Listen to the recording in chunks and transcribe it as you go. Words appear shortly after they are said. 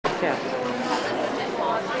Yeah.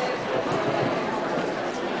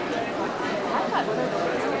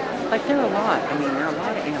 Like there are a lot. I mean, there are a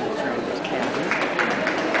lot of amateur in this cabin.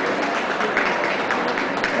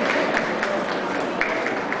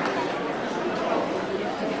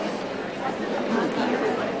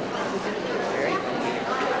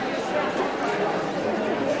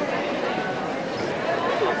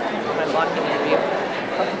 I'm blocking your view.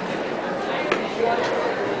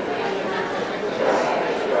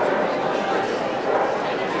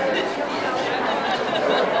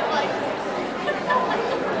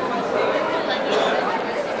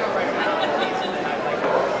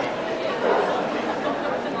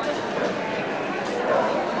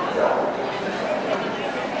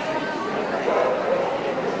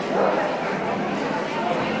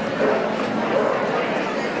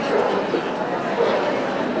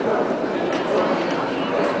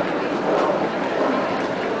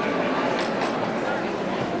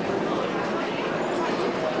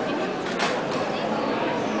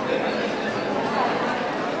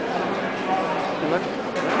 Look,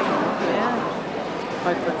 yeah.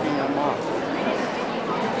 By flicking them off.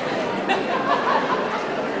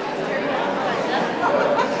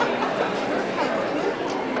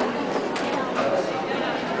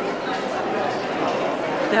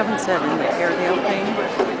 Devin said in the Airedale thing,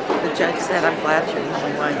 the judge said, "I'm glad you're the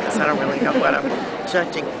only one because I don't really know what I'm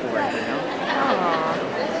judging for, you know." Aww.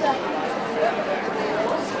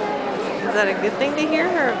 Is that a good thing to hear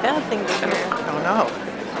or a bad thing to hear? I don't know.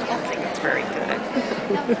 I don't think it's very good.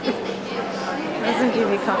 Doesn't give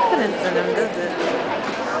you confidence in him, does it?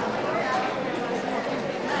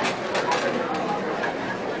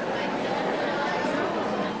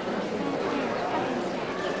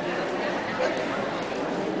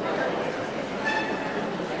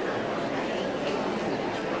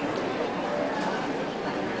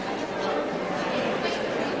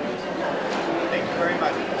 Thank you very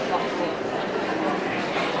much.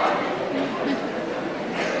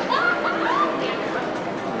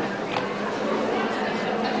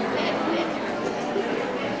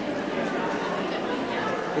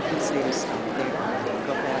 If you see him stop there,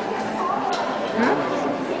 go back.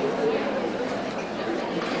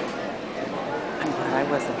 I'm glad I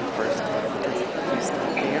wasn't the first one because if you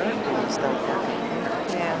stop there and you stop there.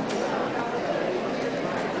 Yeah.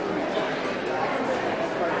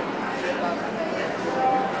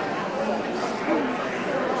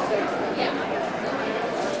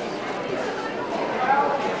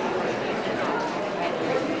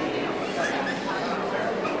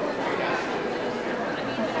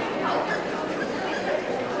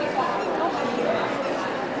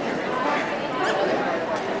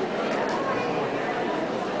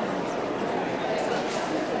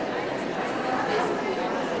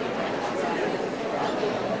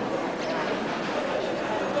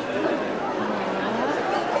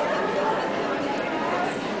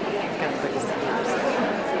 Gotta put his ears.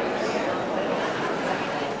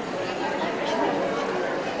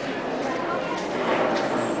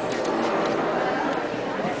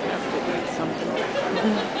 Something.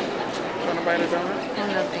 Want to bite a donut? Oh,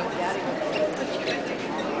 nothing.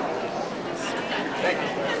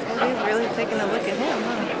 Well, he's really taking a look at him,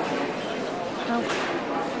 huh? Oh.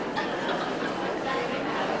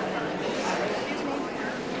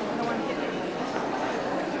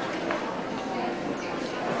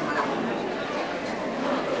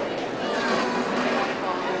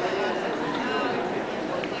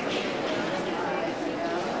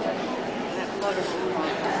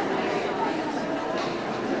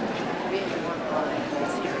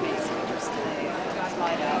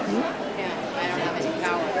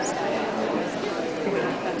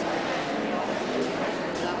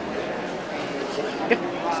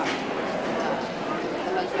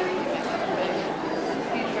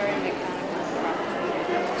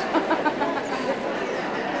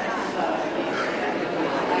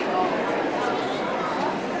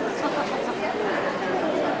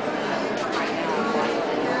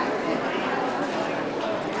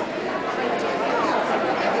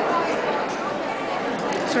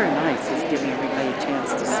 It's very nice. He's giving everybody a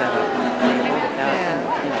chance to